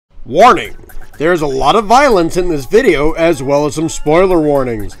Warning! There's a lot of violence in this video, as well as some spoiler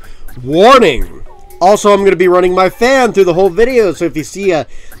warnings. Warning! Also, I'm going to be running my fan through the whole video, so if you see a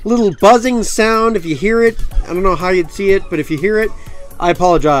little buzzing sound, if you hear it, I don't know how you'd see it, but if you hear it, I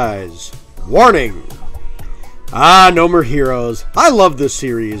apologize. Warning! No More Heroes. I love this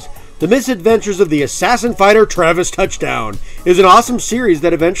series. The Misadventures of the Assassin Fighter Travis Touchdown is an awesome series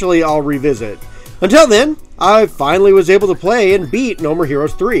that eventually I'll revisit. Until then, I finally was able to play and beat No More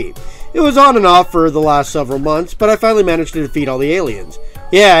Heroes 3. It was on and off for the last several months, but I finally managed to defeat all the aliens.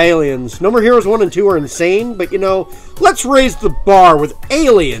 Yeah, aliens. No More Heroes 1 and 2 are insane, but you know, let's raise the bar with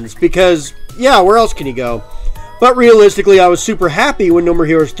aliens because, yeah, where else can you go? But realistically, I was super happy when No More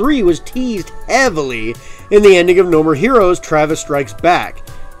Heroes 3 was teased heavily in the ending of No More Heroes Travis Strikes Back.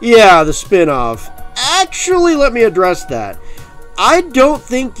 Yeah, the spin-off. Actually, let me address that. I don't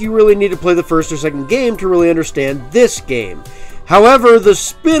think you really need to play the first or second game to really understand this game. However, the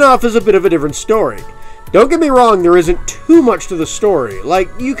spin-off is a bit of a different story. Don't get me wrong, there isn't too much to the story. Like,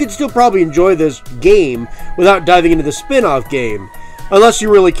 you could still probably enjoy this game without diving into the spin-off game, unless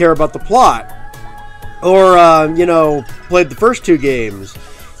you really care about the plot. Or, you know, played the first two games.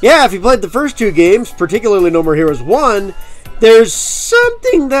 Yeah, if you played the first two games, particularly No More Heroes 1, there's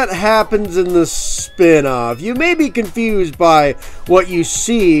something that happens in the spin-off. You may be confused by what you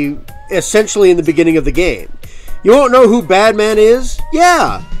see essentially in the beginning of the game. You won't know who Badman is?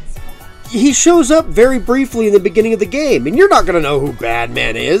 Yeah. He shows up very briefly in the beginning of the game, and you're not going to know who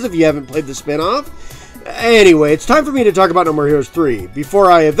Badman is if you haven't played the spin-off. Anyway, it's time for me to talk about No More Heroes 3,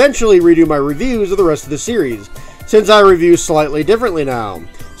 before I eventually redo my reviews of the rest of the series, since I review slightly differently now.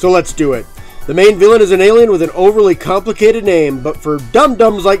 So let's do it. The main villain is an alien with an overly complicated name, but for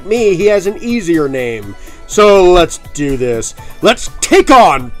dum-dums like me, he has an easier name. So let's do this. Let's take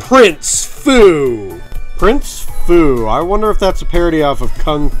on Prince Fu! Prince Fu. I wonder if that's a parody off of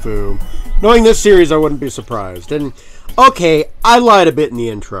Kung Fu. Knowing this series, I wouldn't be surprised. And, okay, I lied a bit in the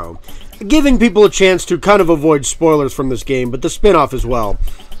intro, giving people a chance to kind of avoid spoilers from this game, but the spin-off as well.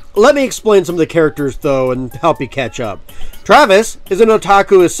 Let me explain some of the characters, though, and help you catch up. Travis is an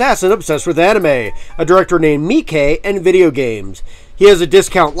otaku assassin obsessed with anime, a director named Miike, and video games. He has a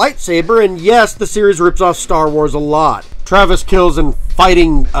discount lightsaber, and yes, the series rips off Star Wars a lot. Travis kills in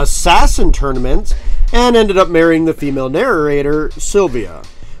fighting assassin tournaments, and ended up marrying the female narrator, Sylvia.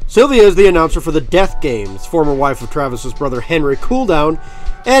 Sylvia is the announcer for the Death Games, former wife of Travis's brother Henry Cooldown,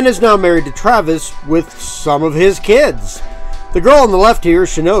 and is now married to Travis with some of his kids. The girl on the left here is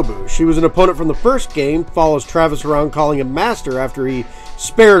Shinobu. She was an opponent from the first game, follows Travis around calling him master after he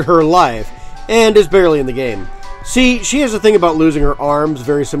spared her life, and is barely in the game. See, she has a thing about losing her arms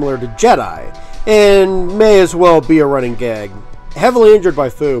very similar to Jedi, and may as well be a running gag. Heavily injured by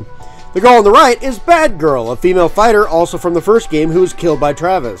Fu. The girl on the right is Bad Girl, a female fighter also from the first game who was killed by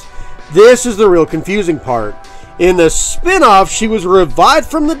Travis. This is the real confusing part. In the spin-off, she was revived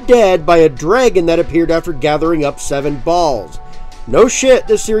from the dead by a dragon that appeared after gathering up 7 balls. No shit,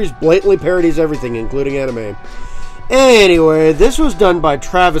 this series blatantly parodies everything, including anime. Anyway, this was done by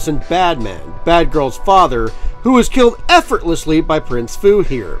Travis and Badman, Bad Girl's father, who was killed effortlessly by Prince Fu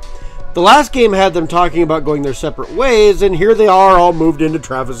here. The last game had them talking about going their separate ways, and here they are all moved into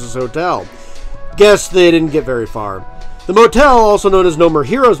Travis's hotel. Guess they didn't get very far. The motel, also known as No More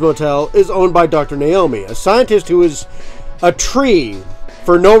Heroes Motel, is owned by Dr. Naomi, a scientist who is a tree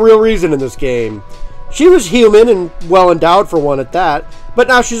for no real reason in this game. She was human and well endowed for one at that, but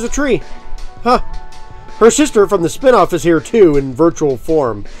now she's a tree. Huh. Her sister from the spin-off is here too, in virtual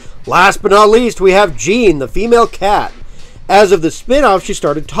form. Last but not least, we have Jean, the female cat. As of the spin-off, she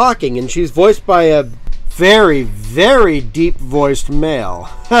started talking, and she's voiced by a very, very deep-voiced male.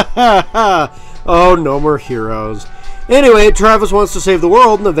 Ha ha ha! Oh, No More Heroes. Anyway, Travis wants to save the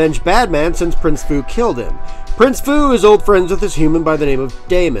world and avenge Badman since Prince Fu killed him. Prince Fu is old friends with this human by the name of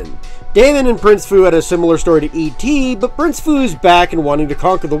Damon. Damon and Prince Fu had a similar story to E.T., but Prince Fu is back and wanting to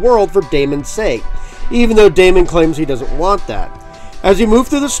conquer the world for Damon's sake, even though Damon claims he doesn't want that. As you move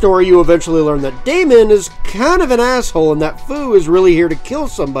through the story, you eventually learn that Damon is kind of an asshole and that Fu is really here to kill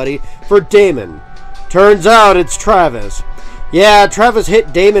somebody for Damon. Turns out it's Travis. Yeah, Travis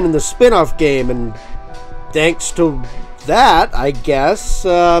hit Damon in the spin-off game, and thanks to that, I guess,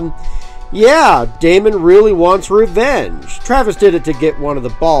 yeah, Damon really wants revenge. Travis did it to get one of the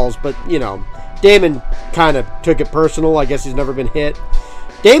balls, but, you know, Damon kind of took it personal. I guess he's never been hit.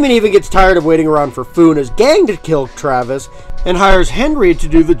 Damon even gets tired of waiting around for Fu and his gang to kill Travis and hires Henry to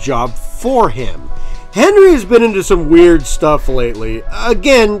do the job for him. Henry has been into some weird stuff lately,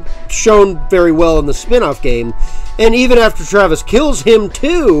 again, shown very well in the spin-off game, and even after Travis kills him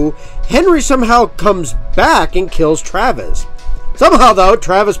too, Henry somehow comes back and kills Travis. Somehow, though,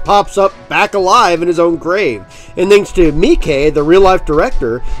 Travis pops up back alive in his own grave, and thanks to Mike, the real-life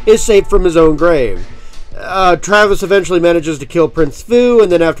director, is saved from his own grave. Travis eventually manages to kill Prince Fu,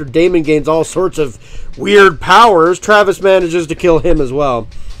 and then after Damon gains all sorts of weird powers, Travis manages to kill him as well.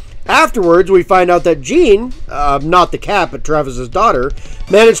 Afterwards, we find out that Jean, not the cat, but Travis's daughter,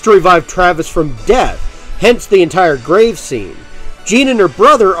 managed to revive Travis from death, hence the entire grave scene. Jean and her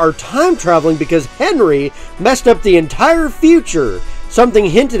brother are time traveling because Henry messed up the entire future, something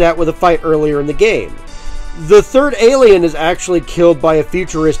hinted at with a fight earlier in the game. The third alien is actually killed by a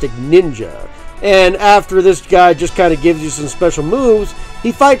futuristic ninja, and after this guy just kind of gives you some special moves,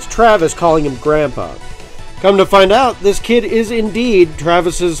 he fights Travis, calling him Grandpa. Come to find out, this kid is indeed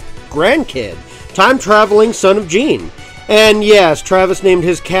Travis's grandkid, time-traveling son of Jean. And yes, Travis named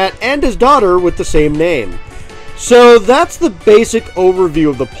his cat and his daughter with the same name. So that's the basic overview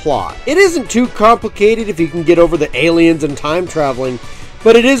of the plot. It isn't too complicated if you can get over the aliens and time traveling,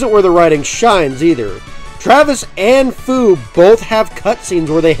 but it isn't where the writing shines either. Travis and Fu both have cutscenes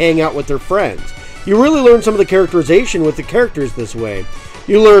where they hang out with their friends. You really learn some of the characterization with the characters this way.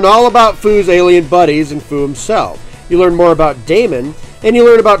 You learn all about Fu's alien buddies and Fu himself. You learn more about Damon, and you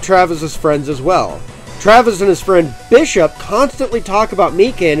learn about Travis's friends as well. Travis and his friend Bishop constantly talk about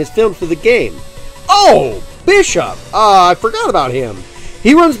Mike and his films for the game. Oh! Bishop! I forgot about him.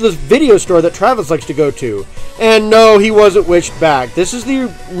 He runs this video store that Travis likes to go to. And no, he wasn't wished back. This is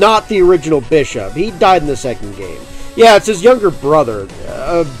not the original Bishop. He died in the second game. Yeah, it's his younger brother.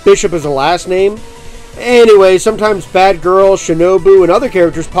 Bishop is a last name. Anyway, sometimes Bad Girl, Shinobu, and other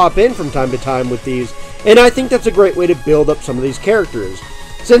characters pop in from time to time with these. And I think that's a great way to build up some of these characters,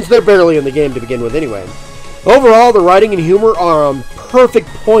 since they're barely in the game to begin with anyway. Overall, the writing and humor are on perfect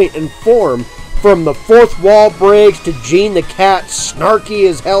point and form. From the fourth wall breaks to Jean the cat's snarky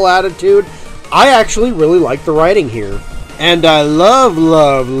as hell attitude, I actually really like the writing here. And I love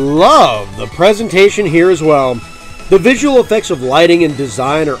the presentation here as well. The visual effects of lighting and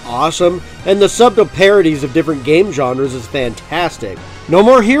design are awesome, and the subtle parodies of different game genres is fantastic. No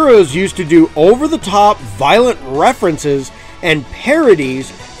More Heroes used to do over-the-top, violent references and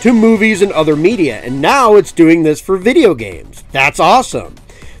parodies to movies and other media, and now it's doing this for video games. That's awesome.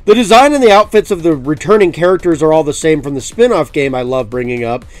 The design and the outfits of the returning characters are all the same from the spin-off game I love bringing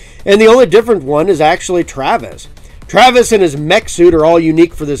up, and the only different one is actually Travis. Travis and his mech suit are all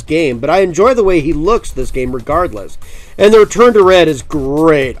unique for this game, but I enjoy the way he looks this game regardless. And the Return to Red is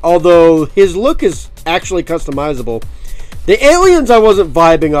great, although his look is actually customizable. The aliens I wasn't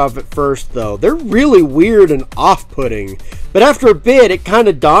vibing off at first though. They're really weird and off-putting, but after a bit it kind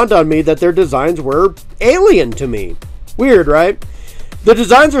of dawned on me that their designs were alien to me. Weird, right? The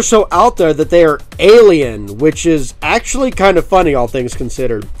designs are so out there that they are alien, which is actually kind of funny, all things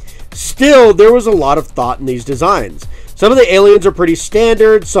considered. Still, there was a lot of thought in these designs. Some of the aliens are pretty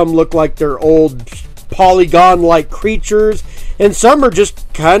standard, some look like they're old polygon-like creatures, and some are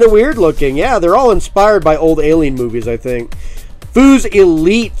just kind of weird looking. Yeah, they're all inspired by old alien movies, I think. Fu's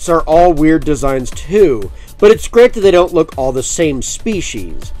elites are all weird designs too, but it's great that they don't look all the same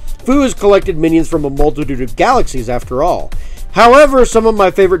species. Fu has collected minions from a multitude of galaxies after all. However, some of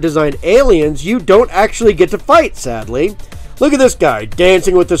my favorite designed aliens you don't actually get to fight, sadly. Look at this guy,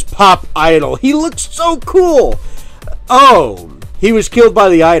 dancing with this pop idol. He looks so cool! Oh, he was killed by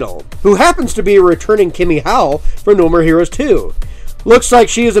the idol, who happens to be a returning Kimmy Howell from No More Heroes 2. Looks like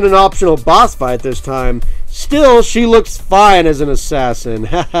she isn't an optional boss fight this time. Still, she looks fine as an assassin.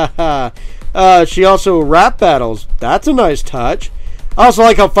 Ha ha ha. She also rap battles. That's a nice touch. I also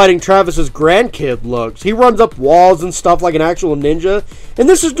like how fighting Travis's grandkid looks. He runs up walls and stuff like an actual ninja, and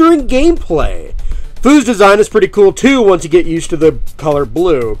this is during gameplay. Fu's design is pretty cool too once you get used to the color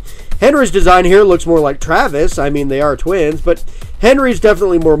blue. Henry's design here looks more like Travis. I mean, they are twins, but Henry's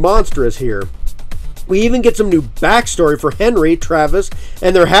definitely more monstrous here. We even get some new backstory for Henry, Travis,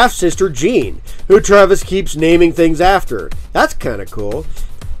 and their half-sister Jean, who Travis keeps naming things after. That's kind of cool.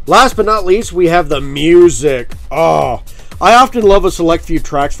 Last but not least, we have the music. Oh, I often love a select few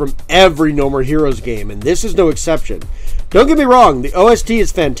tracks from every No More Heroes game, and this is no exception. Don't get me wrong, the OST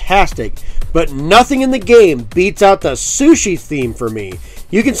is fantastic, but nothing in the game beats out the sushi theme for me.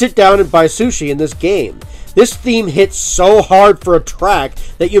 You can sit down and buy sushi in this game. This theme hits so hard for a track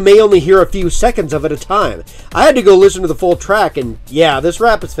that you may only hear a few seconds of it at a time. I had to go listen to the full track, and yeah, this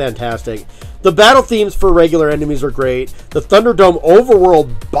rap is fantastic. The battle themes for regular enemies are great. The Thunderdome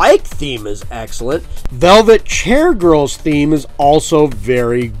Overworld bike theme is excellent. Velvet Chair Girls theme is also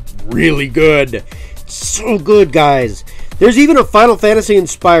really good. So good, guys. There's even a Final Fantasy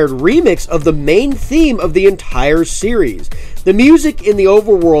inspired remix of the main theme of the entire series. The music in the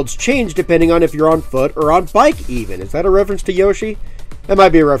overworlds change depending on if you're on foot or on bike even. Is that a reference to Yoshi? That might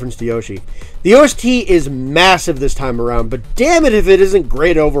be a reference to Yoshi. The OST is massive this time around, but damn it if it isn't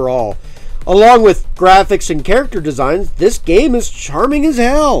great overall. Along with graphics and character designs, this game is charming as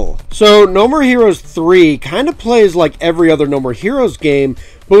hell. So, No More Heroes 3 kind of plays like every other No More Heroes game,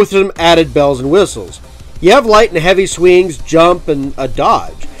 but with some added bells and whistles. You have light and heavy swings, jump, and a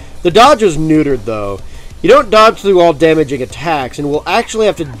dodge. The dodge is neutered though. You don't dodge through all damaging attacks, and will actually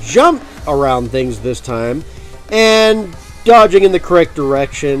have to jump around things this time, and dodging in the correct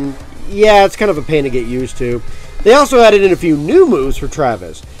direction, yeah, it's kind of a pain to get used to. They also added in a few new moves for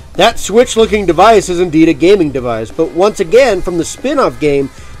Travis. That Switch-looking device is indeed a gaming device, but once again, from the spin-off game,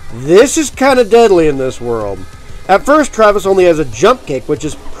 this is kind of deadly in this world. At first, Travis only has a jump kick, which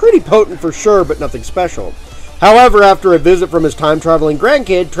is pretty potent for sure, but nothing special. However, after a visit from his time-traveling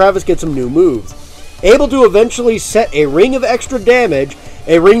grandkid, Travis gets some new moves. Able to eventually set a ring of extra damage,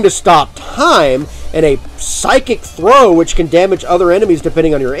 a ring to stop time, and a psychic throw which can damage other enemies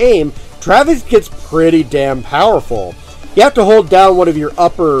depending on your aim, Travis gets pretty damn powerful. You have to hold down one of your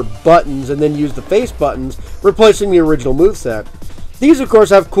upper buttons and then use the face buttons, replacing the original moveset. These, of course,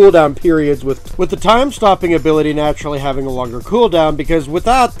 have cooldown periods, with the time-stopping ability naturally having a longer cooldown, because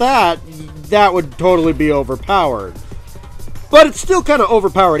without that, that would totally be overpowered. But it's still kind of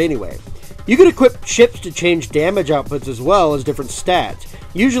overpowered anyway. You can equip chips to change damage outputs as well as different stats,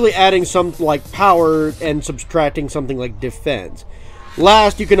 usually adding something like power and subtracting something like defense.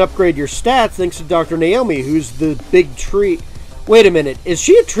 Last, you can upgrade your stats thanks to Dr. Naomi, who's the big tree. Wait a minute, is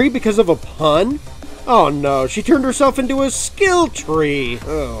she a tree because of a pun? Oh no, she turned herself into a skill tree.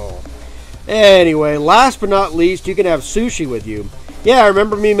 Oh. Anyway, last but not least, you can have sushi with you. Yeah,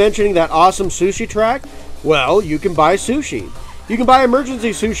 remember me mentioning that awesome sushi track? Well, you can buy sushi. You can buy emergency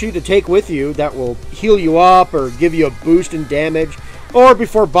sushi to take with you that will heal you up or give you a boost in damage. Or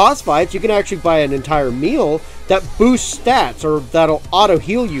before boss fights, you can actually buy an entire meal that boosts stats or that'll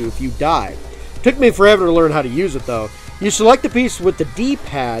auto-heal you if you die. Took me forever to learn how to use it though. You select a piece with the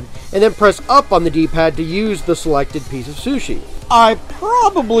D-pad and then press up on the D-pad to use the selected piece of sushi. I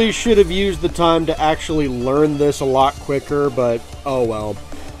probably should have used the time to actually learn this a lot quicker, but oh well.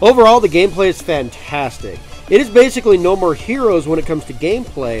 Overall, the gameplay is fantastic. It is basically No More Heroes when it comes to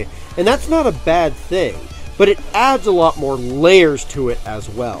gameplay, and that's not a bad thing, but it adds a lot more layers to it as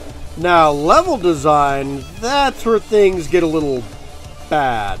well. Now, level design, that's where things get a little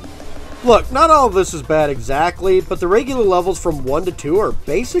bad. Look, not all of this is bad exactly, but the regular levels from 1 to 2 are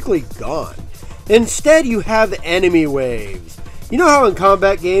basically gone. Instead, you have enemy waves. You know how in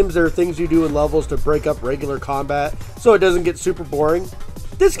combat games there are things you do in levels to break up regular combat so it doesn't get super boring?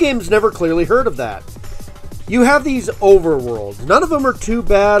 This game's never clearly heard of that. You have these overworlds. None of them are too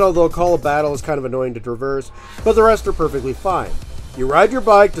bad, although Call of Battle is kind of annoying to traverse, but the rest are perfectly fine. You ride your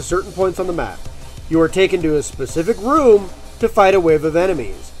bike to certain points on the map. You are taken to a specific room to fight a wave of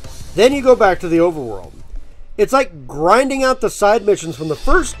enemies. Then you go back to the overworld. It's like grinding out the side missions from the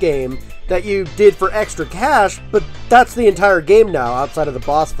first game that you did for extra cash, but that's the entire game now outside of the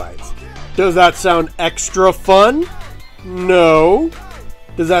boss fights. Does that sound extra fun? No.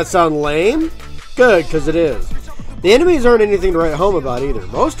 Does that sound lame? Good, because it is. The enemies aren't anything to write home about either.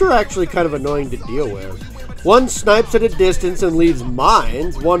 Most are actually kind of annoying to deal with. One snipes at a distance and leaves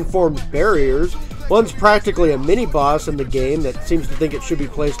mines, one forms barriers, one's practically a mini-boss in the game that seems to think it should be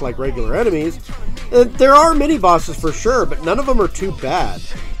placed like regular enemies. There are mini-bosses for sure, but none of them are too bad.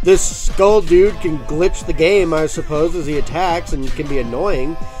 This skull dude can glitch the game, I suppose, as he attacks and can be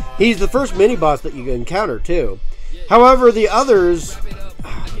annoying. He's the first mini-boss that you can encounter, too. However, the others,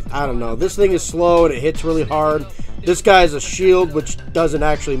 I don't know, this thing is slow and it hits really hard. This guy has a shield, which doesn't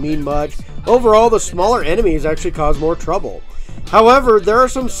actually mean much. Overall, the smaller enemies actually cause more trouble. However, there are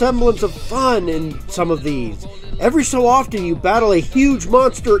some semblance of fun in some of these. Every so often, you battle a huge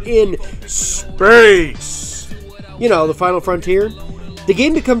monster in space. You know, the final frontier. The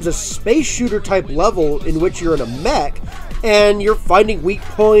game becomes a space shooter type level in which you're in a mech, and you're finding weak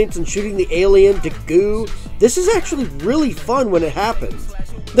points and shooting the alien to goo. This is actually really fun when it happens.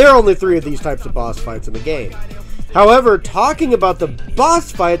 There are only 3 of these types of boss fights in the game. However, talking about the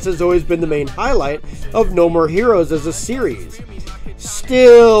boss fights has always been the main highlight of No More Heroes as a series.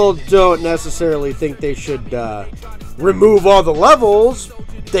 Still don't necessarily think they should remove all the levels.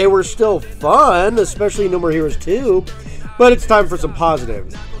 They were still fun, especially No More Heroes 2, but it's time for some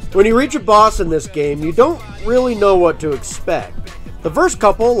positives. When you reach a boss in this game, you don't really know what to expect. The first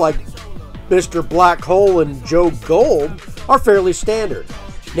couple, like Mr. Black Hole and Joe Gold, are fairly standard.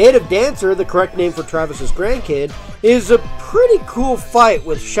 Native Dancer, the correct name for Travis's grandkid, is a pretty cool fight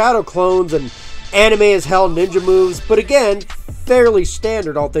with shadow clones and Anime as hell ninja moves, but again, fairly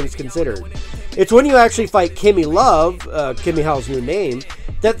standard all things considered. It's when you actually fight Kimmy Love, Kimmy Howell's new name,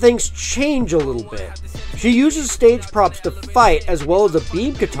 that things change a little bit. She uses stage props to fight as well as a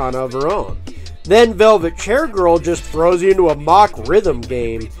beam katana of her own. Then Velvet Chair Girl just throws you into a mock rhythm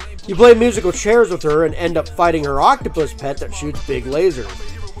game. You play musical chairs with her and end up fighting her octopus pet that shoots big lasers.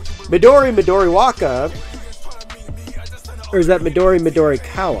 Midori Waka, or is that Midori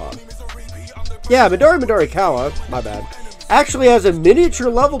Kawa? Yeah, Midori Kawa, my bad, actually has a miniature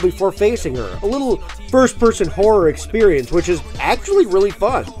level before facing her. A little first-person horror experience, which is actually really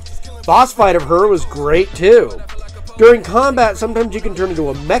fun. Boss fight of her was great too. During combat, sometimes you can turn into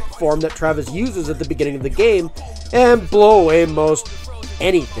a mech form that Travis uses at the beginning of the game and blow away most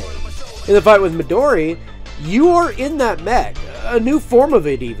anything. In the fight with Midori, you are in that mech, a new form of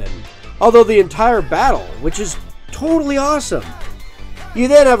it even, although the entire battle, which is totally awesome. You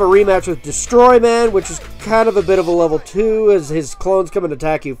then have a rematch with Destroy Man, which is kind of a bit of a level 2 as his clones come and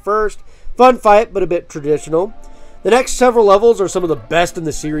attack you first. Fun fight, but a bit traditional. The next several levels are some of the best in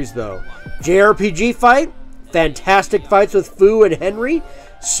the series though. JRPG fight, fantastic fights with Fu and Henry,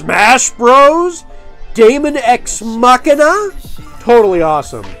 Smash Bros, Daemon Ex Machina, totally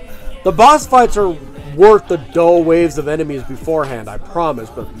awesome. The boss fights are worth the dull waves of enemies beforehand, I promise,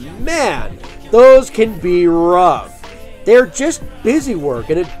 but man, those can be rough. They're just busy work,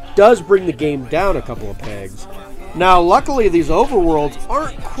 and it does bring the game down a couple of pegs. Now, luckily, these overworlds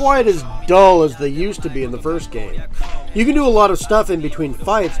aren't quite as dull as they used to be in the first game. You can do a lot of stuff in between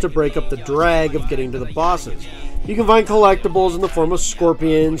fights to break up the drag of getting to the bosses. You can find collectibles in the form of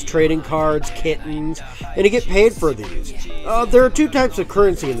scorpions, trading cards, kittens, and you get paid for these. There are two types of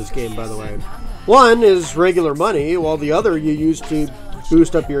currency in this game, by the way. One is regular money, while the other you use to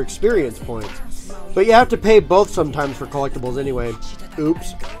boost up your experience points. But you have to pay both sometimes for collectibles anyway.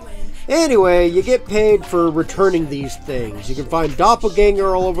 Oops. Anyway, you get paid for returning these things. You can find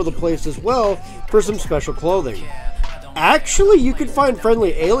Doppelganger all over the place as well for some special clothing. Actually, you can find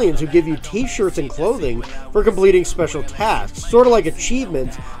friendly aliens who give you t-shirts and clothing for completing special tasks, sort of like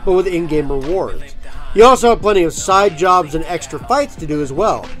achievements, but with in-game rewards. You also have plenty of side jobs and extra fights to do as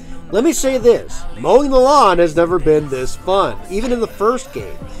well. Let me say this, mowing the lawn has never been this fun, even in the first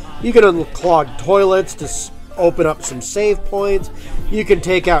game. You can unclog toilets to open up some save points. You can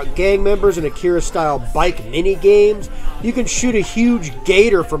take out gang members in Akira-style bike mini-games. You can shoot a huge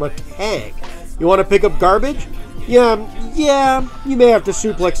gator from a tank. You want to pick up garbage? Yeah, you may have to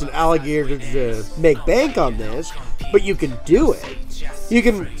suplex an alligator to make bank on this, but you can do it. You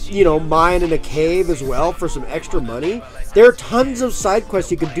can, mine in a cave as well for some extra money. There are tons of side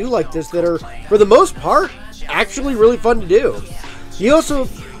quests you can do like this that are, for the most part, actually really fun to do. You also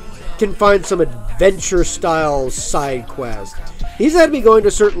can find some adventure-style side quests. These had me going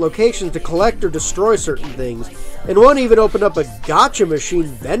to certain locations to collect or destroy certain things, and one even opened up a gacha machine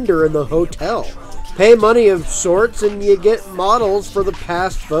vendor in the hotel. Pay money of sorts, and you get models for the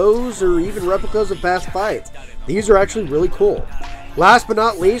past foes or even replicas of past fights. These are actually really cool. Last but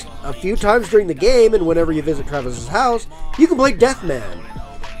not least, a few times during the game, and whenever you visit Travis's house, you can play Deathman.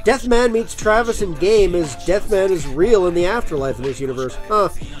 Deathman meets Travis in game as Deathman is real in the afterlife in this universe. I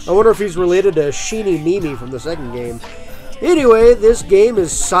wonder if he's related to Sheeny Mimi from the second game. Anyway, this game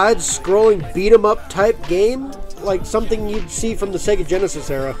is side-scrolling beat-em-up type game, like something you'd see from the Sega Genesis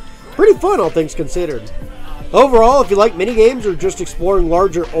era. Pretty fun, all things considered. Overall, if you like minigames or just exploring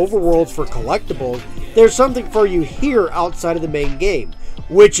larger overworlds for collectibles, there's something for you here outside of the main game,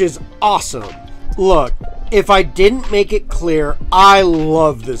 which is awesome. Look, if I didn't make it clear, I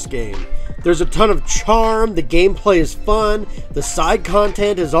love this game. There's a ton of charm, the gameplay is fun, the side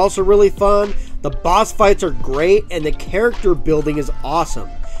content is also really fun, the boss fights are great, and the character building is awesome.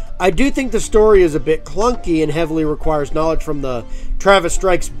 I do think the story is a bit clunky and heavily requires knowledge from the Travis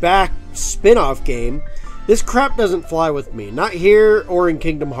Strikes Back spin-off game. This crap doesn't fly with me, not here or in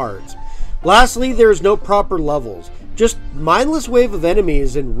Kingdom Hearts. Lastly, there's no proper levels. Just mindless wave of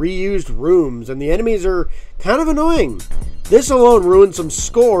enemies and reused rooms, and the enemies are kind of annoying. This alone ruined some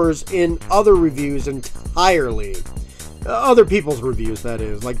scores in other reviews entirely. Other people's reviews, that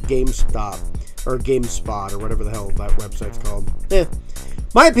is, like GameStop, or GameSpot, or whatever the hell that website's called.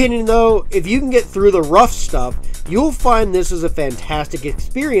 My opinion, though, if you can get through the rough stuff, you'll find this is a fantastic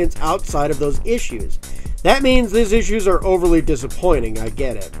experience outside of those issues. That means these issues are overly disappointing, I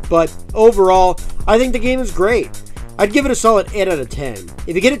get it. But overall, I think the game is great. I'd give it a solid 8 out of 10.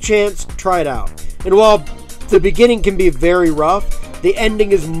 If you get a chance, try it out. And while the beginning can be very rough, the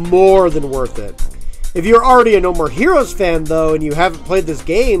ending is more than worth it. If you're already a No More Heroes fan, though, and you haven't played this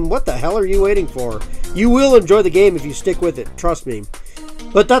game, what the hell are you waiting for? You will enjoy the game if you stick with it, trust me.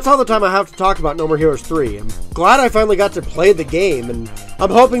 But that's all the time I have to talk about No More Heroes 3. I'm glad I finally got to play the game, and I'm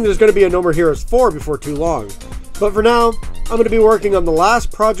hoping there's going to be a No More Heroes 4 before too long. But for now, I'm going to be working on the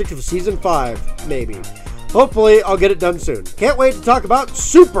last project of Season 5, maybe. Hopefully, I'll get it done soon. Can't wait to talk about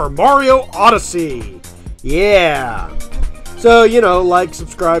Super Mario Odyssey! Yeah! So, you know, like,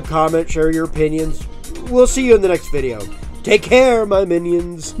 subscribe, comment, share your opinions. We'll see you in the next video. Take care, my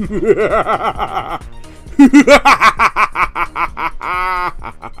minions!